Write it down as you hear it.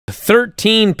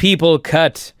13 people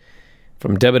cut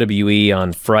from WWE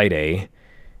on Friday,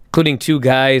 including 2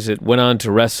 guys that went on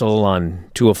to wrestle on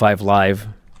 205 Live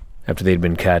after they'd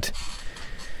been cut.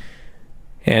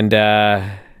 And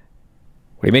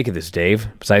what do you make of this, Dave,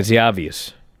 besides the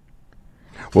obvious?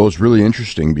 Well, it's really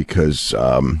interesting because,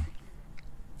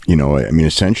 you know, I mean,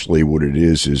 essentially what it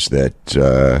is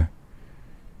that,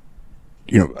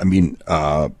 you know, I mean,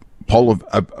 Paul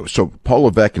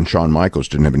Levesque and Shawn Michaels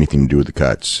didn't have anything to do with the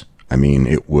cuts. I mean,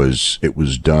 it was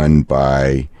done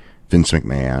by Vince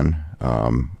McMahon,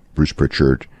 Bruce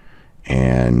Pritchard,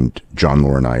 and John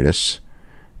Laurinaitis.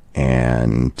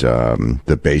 And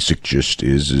the basic gist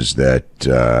is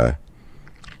that,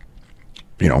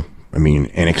 you know, I mean,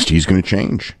 NXT is going to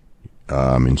change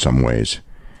in some ways.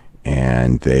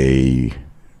 And they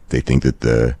think that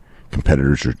a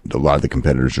lot of the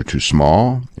competitors are too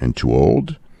small and too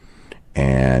old.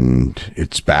 And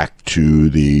it's back to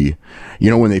the, you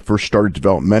know, when they first started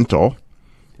developmental,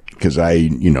 because I,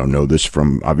 you know this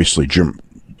from obviously Jim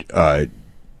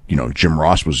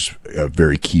Ross was a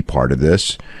very key part of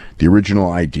this. The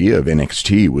original idea of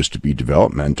NXT was to be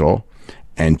developmental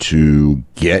and to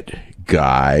get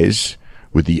guys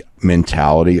with the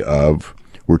mentality of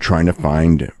we're trying to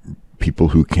find people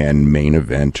who can main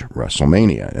event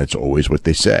WrestleMania. That's always what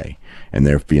they say. And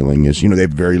their feeling is, you know, they're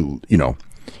very, you know,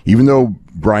 even though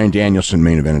Bryan Danielson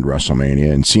main evented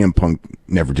WrestleMania and CM Punk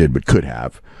never did but could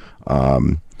have,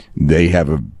 they have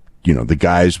a, you know, the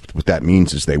guys, what that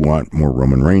means is they want more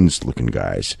Roman Reigns looking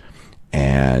guys.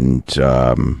 And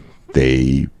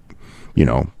they, you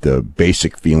know, the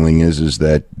basic feeling is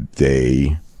that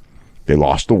they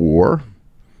lost the war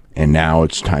and now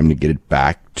it's time to get it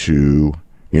back to,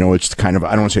 you know, it's kind of,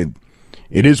 I don't want to say,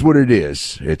 it is what it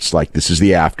is. It's like this is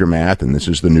the aftermath and this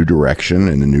is the new direction,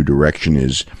 and the new direction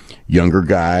is younger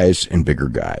guys and bigger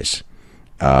guys.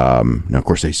 Now, of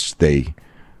course, they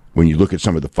when you look at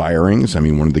some of the firings, I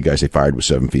mean, one of the guys they fired was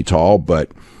 7 feet tall,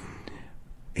 but,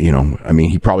 you know, I mean,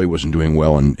 he probably wasn't doing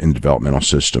well in the developmental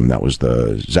system. That was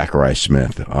the Zachariah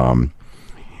Smith.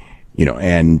 You know,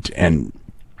 and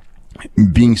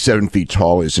being 7 feet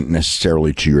tall isn't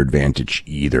necessarily to your advantage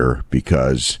either,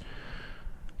 because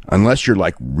unless you're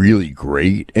like really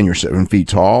great and you're 7 feet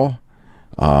tall,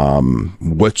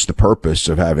 what's the purpose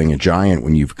of having a giant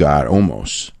when you've got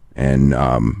Omos? And,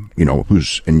 you know,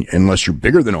 unless you're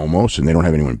bigger than Omos and they don't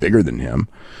have anyone bigger than him.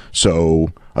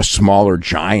 So a smaller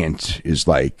giant is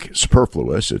like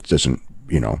superfluous. It doesn't,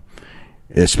 you know,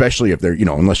 especially if they're, you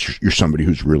know, unless you're somebody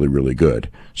who's really, really good.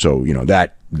 So, you know,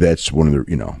 that's one of the,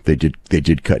 you know, they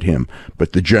did cut him.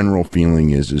 But the general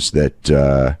feeling is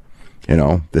that, you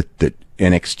know, that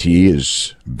NXT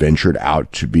is ventured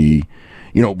out to be,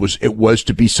 you know, it was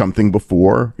to be something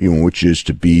before, you know, which is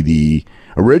to be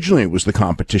originally it was the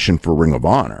competition for Ring of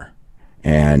Honor.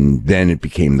 And then it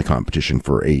became the competition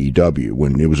for AEW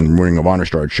when Ring of Honor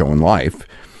started showing life.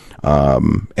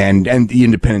 And the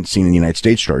independent scene in the United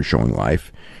States started showing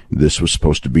life. This was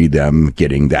supposed to be them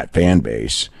getting that fan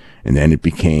base. And then it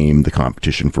became the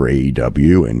competition for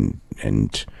AEW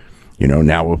and, you know,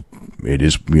 now it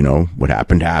is, you know, what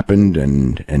happened,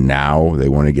 and now they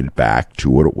want to get it back to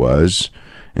what it was.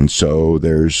 And so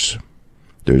there's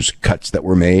cuts that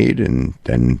were made, and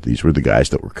then these were the guys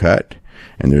that were cut,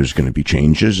 and there's going to be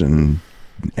changes, and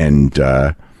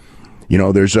you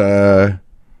know, there's you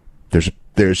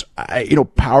know,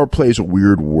 power play is a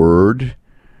weird word.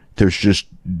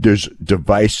 There's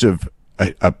divisive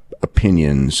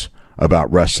opinions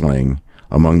about wrestling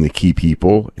among the key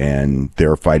people, and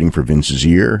they're fighting for Vince's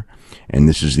ear. And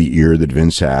this is the ear that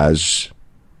Vince has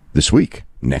this week.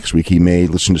 Next week, he may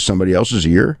listen to somebody else's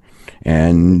ear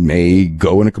and may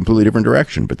go in a completely different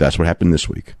direction. But that's what happened this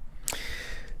week.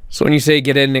 So when you say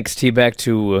get NXT back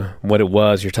to what it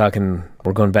was,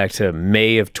 we're going back to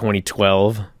May of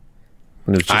 2012.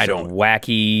 When it was just a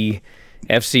wacky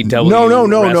FCW. No,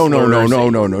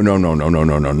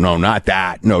 not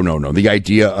that. No. The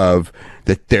idea of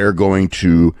that they're going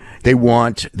to, they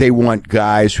want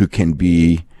guys who can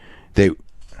be,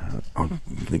 I'll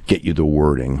get you the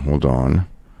wording. Hold on.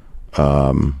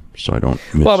 So I don't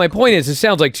Well, my point is, it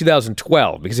sounds like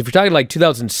 2012, because if you're talking like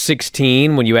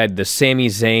 2016, when you had the Sami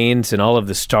Zayns and all of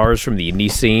the stars from the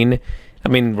indie scene, I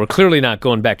mean, we're clearly not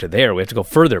going back to there. We have to go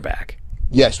further back.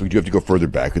 Yes, we do have to go further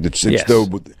back. It's yes.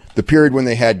 the period when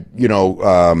they had, you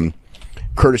know,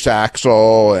 Curtis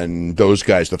Axel and those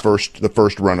guys, the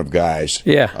first run of guys.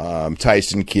 Yeah.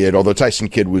 Tyson Kidd, although Tyson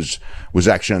Kidd was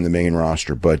actually on the main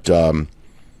roster, but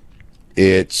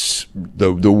it's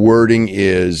the wording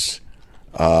is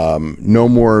no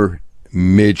more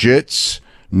midgets,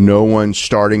 no one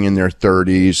starting in their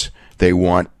 30s. They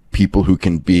want people who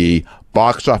can be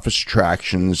box office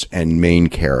attractions and main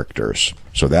characters.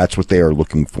 So that's what they are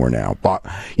looking for now.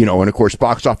 And of course,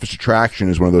 box office attraction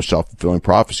is one of those self-fulfilling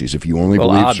prophecies. If you only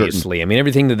believe obviously, I mean,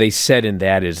 everything that they said in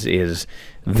that is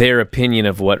their opinion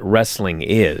of what wrestling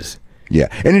is. Yeah,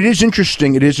 and it is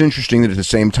interesting. It is interesting that at the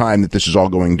same time that this is all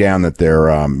going down, that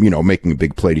they're making a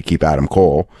big play to keep Adam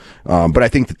Cole. But I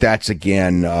think that's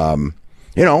again. Adam.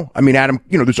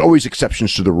 There's always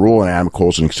exceptions to the rule, and Adam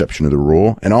Cole's an exception to the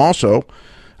rule. And also,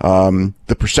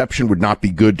 the perception would not be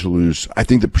good to lose. I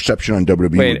think the perception on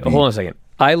WWE. Wait, hold on a second.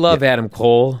 I love Adam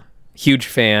Cole, huge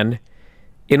fan.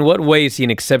 In what way is he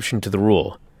an exception to the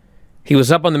rule? He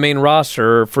was up on the main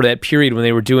roster for that period when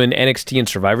they were doing NXT and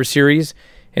Survivor Series,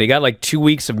 and he got like 2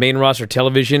 weeks of main roster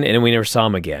television, and then we never saw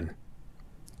him again.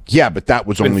 Yeah, but that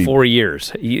was only 4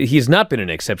 years. He's not been an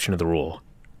exception to the rule.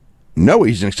 No,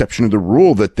 he's an exception to the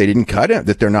rule that they didn't cut him,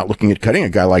 that they're not looking at cutting a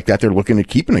guy like that. They're looking at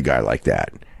keeping a guy like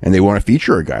that. And they want to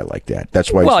feature a guy like that.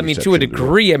 That's why. Well, I mean, to a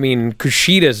degree, I mean,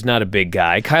 Kushida's not a big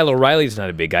guy. Kyle O'Reilly's not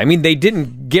a big guy. I mean, they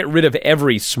didn't get rid of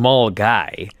every small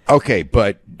guy. Okay,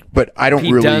 but I don't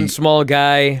Pete really. Dunne, small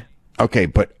guy. Okay,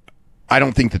 but I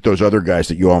don't think that those other guys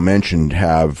that you all mentioned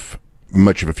have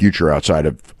much of a future outside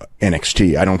of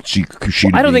NXT. I don't see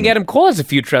Kushida. I don't think Adam Cole has a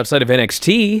future outside of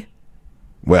NXT.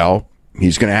 Well,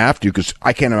 he's going to have to, because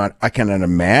I cannot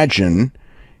imagine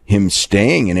him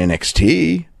staying in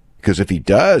NXT. Because if he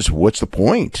does, what's the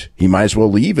point? He might as well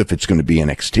leave if it's going to be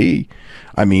NXT.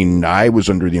 I mean, I was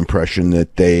under the impression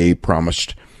that they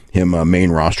promised him a main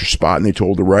roster spot, and they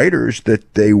told the writers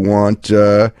that they want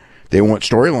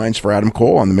storylines for Adam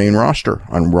Cole on the main roster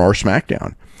on Raw or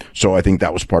SmackDown. So I think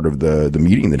that was part of the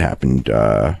meeting that happened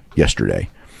yesterday.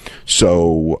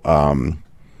 So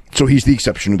he's the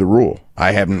exception to the rule.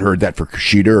 I haven't heard that for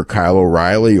Kushida or Kyle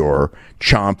O'Reilly or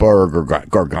Ciampa or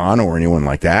Gargano or anyone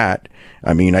like that.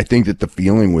 I mean, I think that the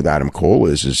feeling with Adam Cole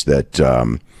is that,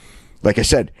 like I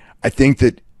said, I think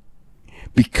that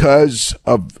because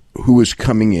of who is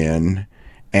coming in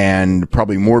and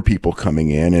probably more people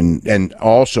coming in and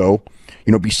also,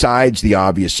 besides the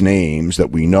obvious names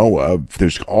that we know of,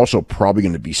 there's also probably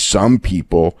going to be some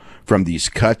people from these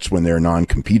cuts when their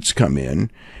non-competes come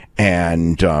in.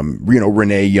 And,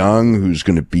 Renee Young, who's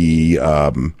going to be,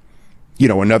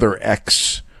 another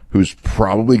ex who's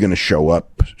probably going to show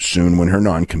up soon when her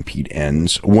non-compete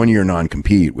ends. A 1-year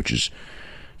non-compete, which is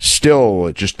still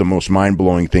just the most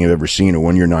mind-blowing thing I've ever seen, a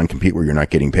 1-year non-compete where you're not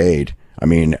getting paid. I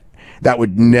mean, that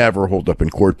would never hold up in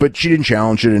court, but she didn't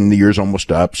challenge it, and the year's almost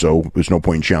up, so there's no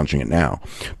point in challenging it now.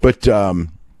 But,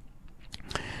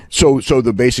 So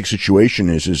the basic situation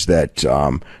is that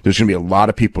there's going to be a lot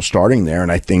of people starting there,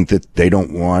 and I think that they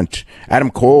don't want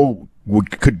Adam Cole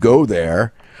could go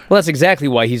there. Well, that's exactly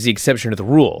why he's the exception to the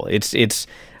rule. It's.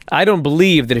 I don't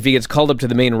believe that if he gets called up to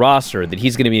the main roster that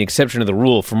he's going to be an exception to the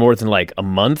rule for more than like a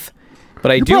month.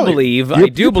 But I do believe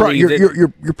that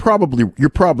you're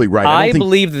probably right. I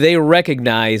believe that they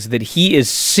recognize that he is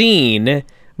seen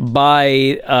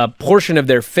by a portion of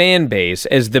their fan base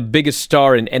as the biggest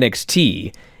star in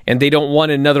NXT. And they don't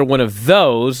want another one of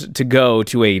those to go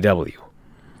to AEW.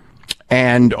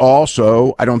 And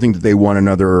also, I don't think that they want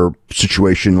another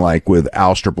situation like with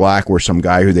Aleister Black, where some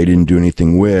guy who they didn't do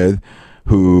anything with,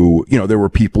 who, there were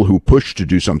people who pushed to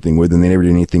do something with and they never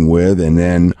did anything with. And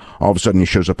then all of a sudden he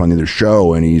shows up on the other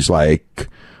show and he's like,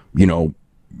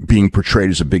 being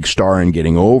portrayed as a big star and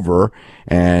getting over.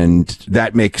 And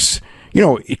that makes,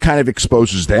 it kind of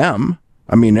exposes them.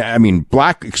 I mean,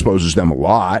 Black exposes them a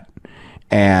lot.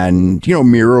 And,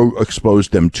 Miro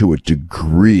exposed them to a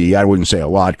degree. I wouldn't say a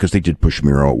lot because they did push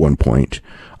Miro at one point.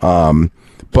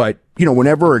 But,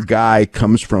 whenever a guy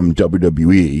comes from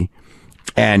WWE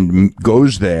and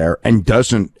goes there and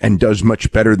does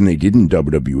much better than they did in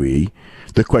WWE,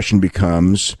 the question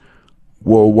becomes,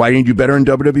 well, why didn't you do better in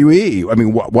WWE? I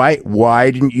mean,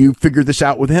 why didn't you figure this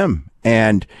out with him?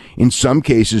 And in some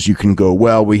cases you can go,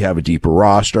 well, we have a deeper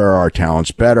roster, our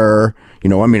talent's better.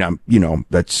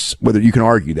 That's whether you can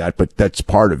argue that, but that's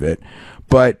part of it.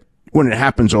 But when it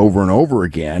happens over and over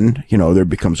again, there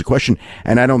becomes a question.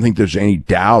 And I don't think there's any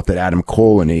doubt that Adam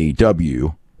Cole in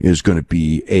AEW is going to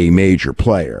be a major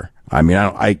player. I mean,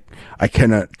 I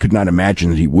could not imagine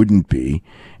that he wouldn't be.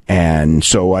 And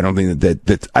so I don't think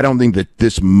that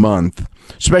this month,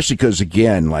 especially because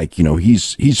again,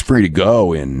 he's free to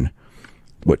go in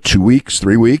 2 weeks,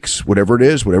 3 weeks, whatever it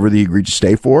is, whatever they agreed to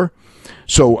stay for.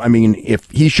 So, I mean, if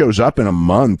he shows up in a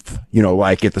month,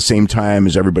 at the same time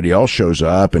as everybody else shows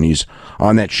up and he's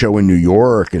on that show in New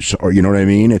York, or you know what I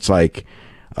mean? It's like,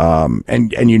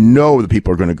 and the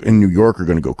people in New York are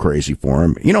going to go crazy for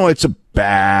him. It's a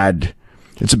bad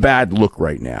look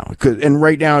right now. And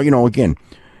right now, again,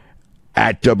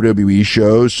 at WWE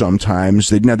shows. Sometimes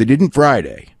they didn't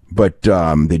Friday, but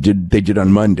they did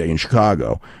on Monday in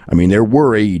Chicago. I mean, there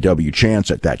were AEW chants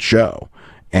at that show.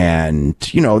 And,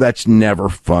 that's never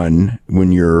fun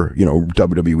when you're,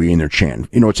 WWE and they're chanting.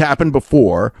 It's happened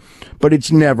before, but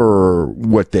it's never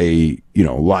what they,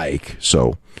 like.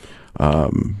 So,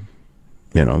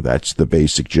 that's the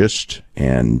basic gist.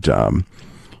 And, the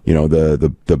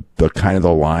kind of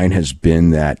the line has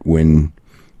been that when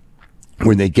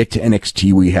they get to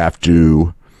NXT, we have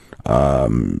to,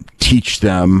 teach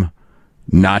them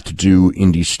not to do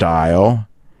indie style.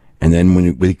 And then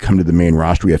when we come to the main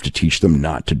roster, we have to teach them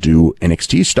not to do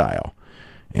NXT style.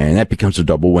 And that becomes a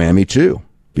double whammy, too,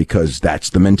 because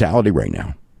that's the mentality right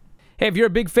now. Hey, if you're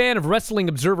a big fan of Wrestling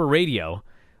Observer Radio,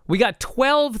 we got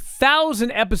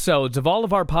 12,000 episodes of all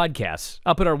of our podcasts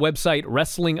up at our website,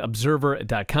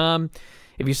 WrestlingObserver.com.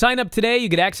 If you sign up today, you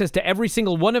get access to every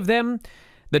single one of them.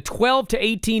 The 12 to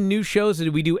 18 new shows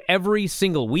that we do every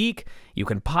single week. You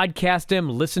can podcast them,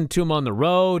 listen to them on the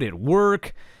road, at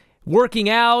work, working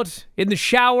out, in the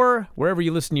shower, wherever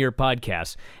you listen to your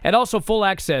podcasts, and also full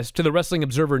access to the Wrestling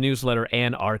Observer newsletter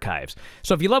and archives.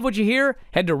 So if you love what you hear,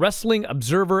 head to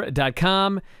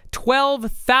WrestlingObserver.com.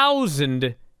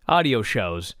 12,000 audio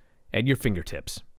shows at your fingertips.